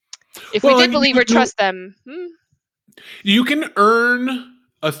 If we did believe or trust them, you can earn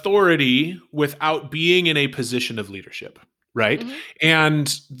authority without being in a position of leadership, right? Mm-hmm.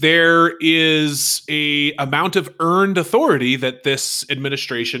 And there is a amount of earned authority that this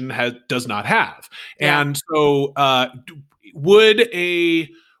administration does not have. Yeah. And so would a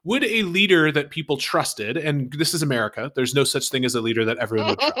leader that people trusted, and this is America, there's no such thing as a leader that everyone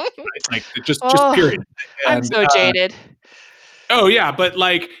would trust, right? Like just period. And, I'm so jaded. Oh yeah, but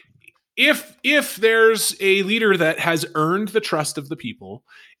like if there's a leader that has earned the trust of the people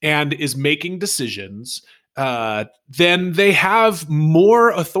and is making decisions, then they have more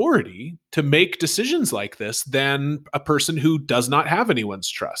authority to make decisions like this than a person who does not have anyone's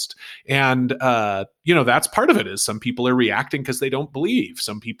trust. And, that's part of it. Is some people are reacting because they don't believe.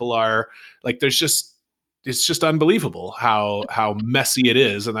 Some people are like, it's just unbelievable how messy it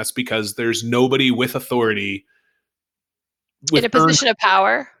is. And that's because there's nobody with authority in a position of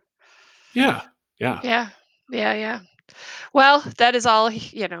power. Yeah. Well, that is all,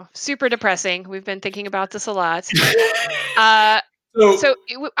 super depressing. We've been thinking about this a lot. So I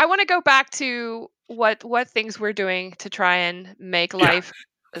want to go back to what things we're doing to try and make life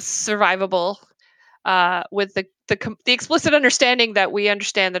survivable, with the explicit understanding that we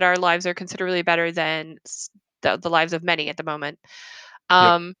understand that our lives are considerably better than the lives of many at the moment.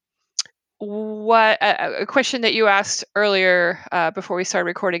 What a question that you asked earlier before we started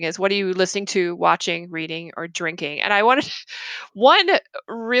recording is, what are you listening to, watching, reading, or drinking? And I wanted one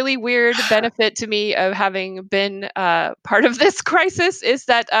really weird benefit to me of having been part of this crisis is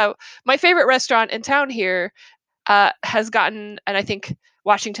that my favorite restaurant in town here has gotten, and I think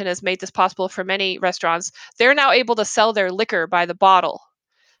Washington has made this possible for many restaurants, they're now able to sell their liquor by the bottle.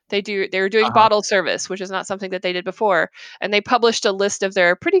 They were doing bottle service, which is not something that they did before. And they published a list of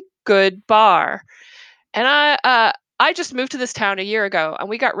their pretty good bar. And I just moved to this town a year ago, and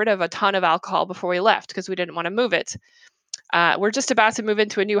we got rid of a ton of alcohol before we left because we didn't want to move it. We're just about to move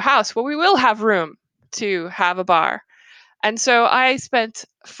into a new house where we will have room to have a bar. And so I spent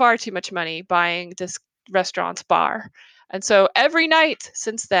far too much money buying this restaurant's bar. And so every night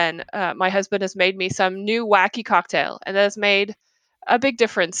since then, my husband has made me some new wacky cocktail, and that has made a big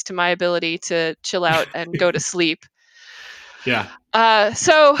difference to my ability to chill out and go to sleep. Yeah.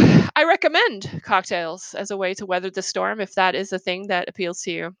 So I recommend cocktails as a way to weather the storm, if that is a thing that appeals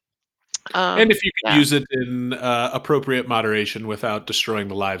to you. And if you can use it in appropriate moderation without destroying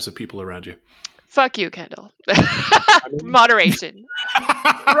the lives of people around you. Fuck you, Kendall. Moderation.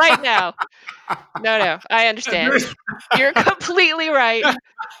 Right now. No, I understand. You're completely right.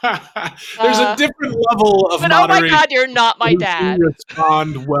 There's a different level of moderation. Oh my God, you're not my dad. You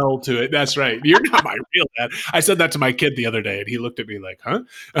respond well to it. That's right. You're not my real dad. I said that to my kid the other day, and he looked at me like, huh?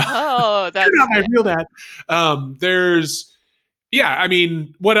 Oh, that's you're not my real dad. I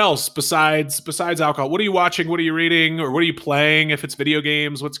mean, what else besides alcohol? What are you watching? What are you reading? Or what are you playing? If it's video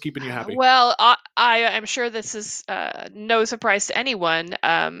games, what's keeping you happy? Well, I am sure this is no surprise to anyone.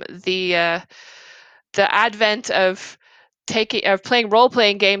 The advent of playing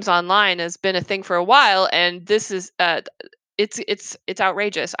role-playing games online has been a thing for a while, and this is it's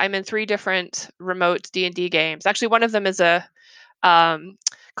outrageous. I'm in 3 different remote D&D games. Actually, one of them is a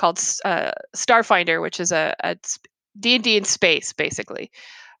called Starfinder, which is a D&D in space, basically.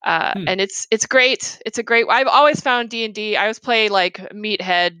 And it's great. It's a great. I've always found D&D. I always play like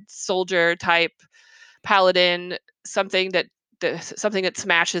meathead soldier type paladin, something that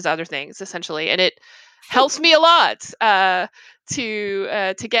smashes other things essentially, and it helps me a lot to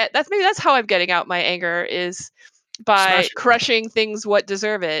get. That's how I'm getting out my anger, is by crushing things what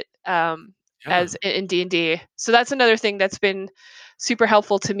deserve it. As in D&D. So that's another thing that's been super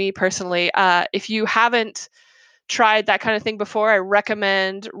helpful to me personally. If you haven't tried that kind of thing before, I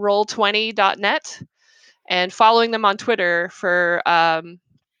recommend Roll20.net and following them on Twitter for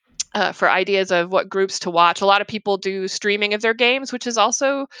ideas of what groups to watch. A lot of people do streaming of their games, which is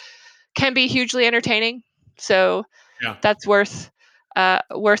also can be hugely entertaining. So that's worth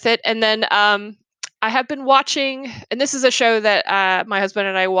it. And then I have been watching, and this is a show that my husband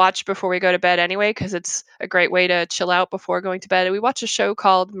and I watch before we go to bed anyway, because it's a great way to chill out before going to bed. And we watch a show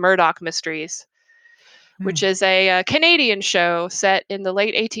called Murdoch Mysteries, which is a Canadian show set in the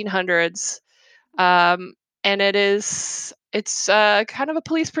late 1800s. And it's kind of a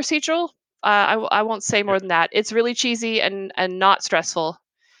police procedural. I won't say more than that. It's really cheesy and not stressful.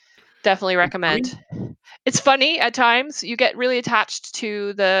 Definitely recommend. It's funny at times. You get really attached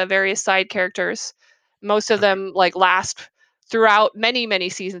to the various side characters. Most of them last throughout many, many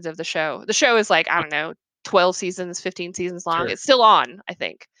seasons of the show. The show is 12 seasons, 15 seasons long. Sure. It's still on, I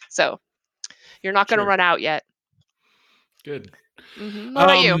think. So you're not going to run out yet. Good. Mm-hmm. What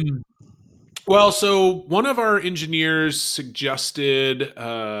about you? Well, so one of our engineers suggested,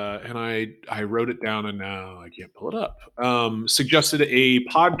 and I wrote it down and now I can't pull it up, suggested a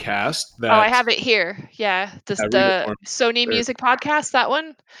podcast that... Oh, I have it here. Yeah. The Sony Music podcast, that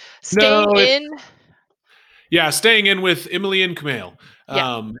one? Staying In? Yeah, Staying In with Emily and Kumail.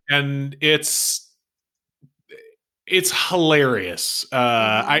 Yeah. And it's hilarious.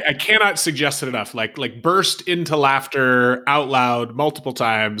 I cannot suggest it enough. Like burst into laughter out loud multiple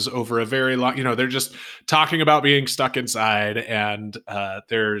times over a very long, they're just talking about being stuck inside, and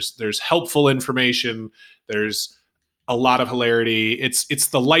there's helpful information. There's a lot of hilarity. It's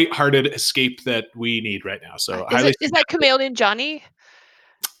the lighthearted escape that we need right now. So is that Kumail Nanjiani?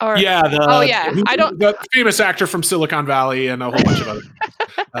 Or, yeah, the famous actor from Silicon Valley and a whole bunch of other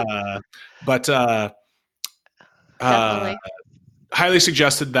Definitely. Highly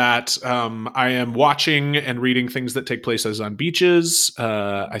suggested that. I am watching and reading things that take place on beaches.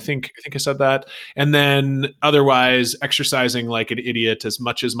 I think I said that. And then otherwise exercising like an idiot. As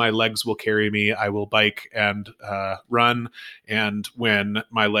much as my legs will carry me, I will bike and run. And when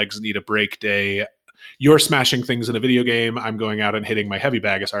my legs need a break day, you're smashing things in a video game, I'm going out and hitting my heavy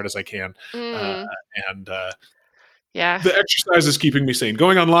bag as hard as I can. Yeah, the exercise is keeping me sane.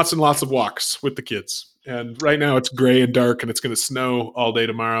 Going on lots and lots of walks with the kids. And right now it's gray and dark and it's going to snow all day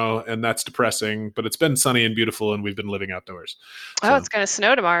tomorrow. And that's depressing, but it's been sunny and beautiful and we've been living outdoors. Oh, it's going to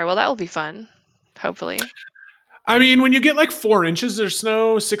snow tomorrow. Well, that will be fun. Hopefully. I mean, when you get 4 inches of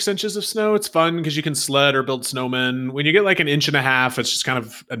snow, 6 inches of snow, it's fun because you can sled or build snowmen. When you get 1.5 inches, it's just kind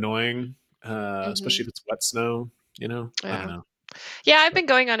of annoying, especially if it's wet snow, I don't know. Yeah, I've been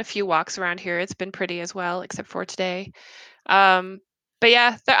going on a few walks around here. It's been pretty as well, except for today. But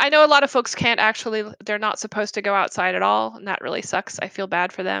yeah, I know a lot of folks they're not supposed to go outside at all. And that really sucks. I feel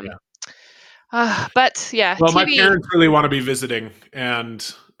bad for them. Yeah. But yeah. Well, my parents really want to be visiting, and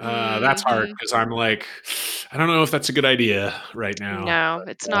that's hard because I'm I don't know if that's a good idea right now. No,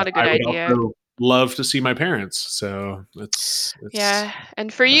 it's not a good idea. I would also love to see my parents. So it's yeah.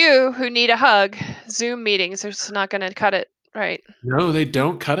 And for you who need a hug, Zoom meetings are just not going to cut it. Right. No, they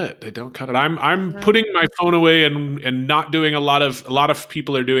don't cut it. I'm putting my phone away and not doing a lot of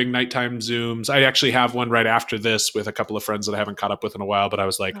people are doing nighttime Zooms. I actually have one right after this with a couple of friends that I haven't caught up with in a while, but I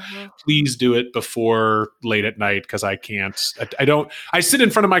was like, please do it before late at night because I can't. I sit in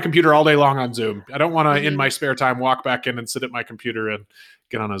front of my computer all day long on Zoom. I don't want to in my spare time walk back in and sit at my computer and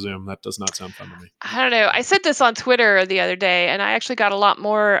get on a Zoom. That does not sound fun to me. I don't know. I said this on Twitter the other day, and I actually got a lot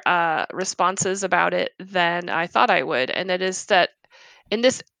more responses about it than I thought I would. And it is that in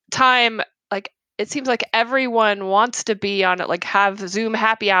this time, it seems like everyone wants to be on it, have Zoom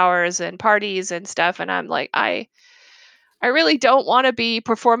happy hours and parties and stuff. And I'm like, I really don't want to be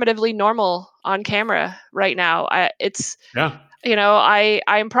performatively normal on camera right now.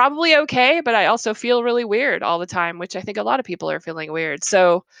 I'm probably okay, but I also feel really weird all the time, which I think a lot of people are feeling weird.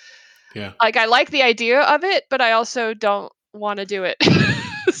 So, yeah, I like the idea of it, but I also don't want to do it.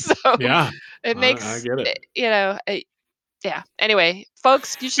 So, yeah, it makes I get it. Yeah. Anyway,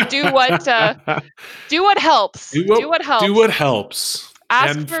 folks, you should do what helps. Do what helps. Do what helps.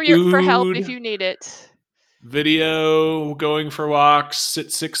 Ask for help if you need it. Video, going for walks,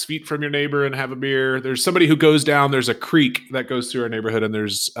 sit 6 feet from your neighbor and have a beer. There's somebody who goes down. There's a creek that goes through our neighborhood, and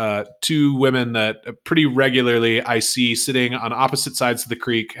there's 2 women that pretty regularly I see sitting on opposite sides of the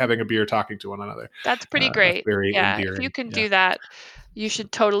creek having a beer, talking to one another. That's pretty great. That's very endearing. If you can do that, you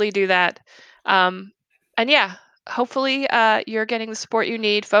should totally do that. And yeah, hopefully you're getting the support you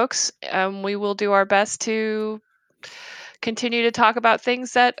need, folks. We will do our best to continue to talk about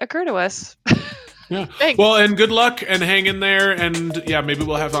things that occur to us. Yeah. Thanks. Well, and good luck and hang in there. And yeah, maybe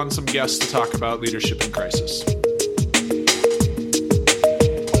we'll have on some guests to talk about leadership in crisis.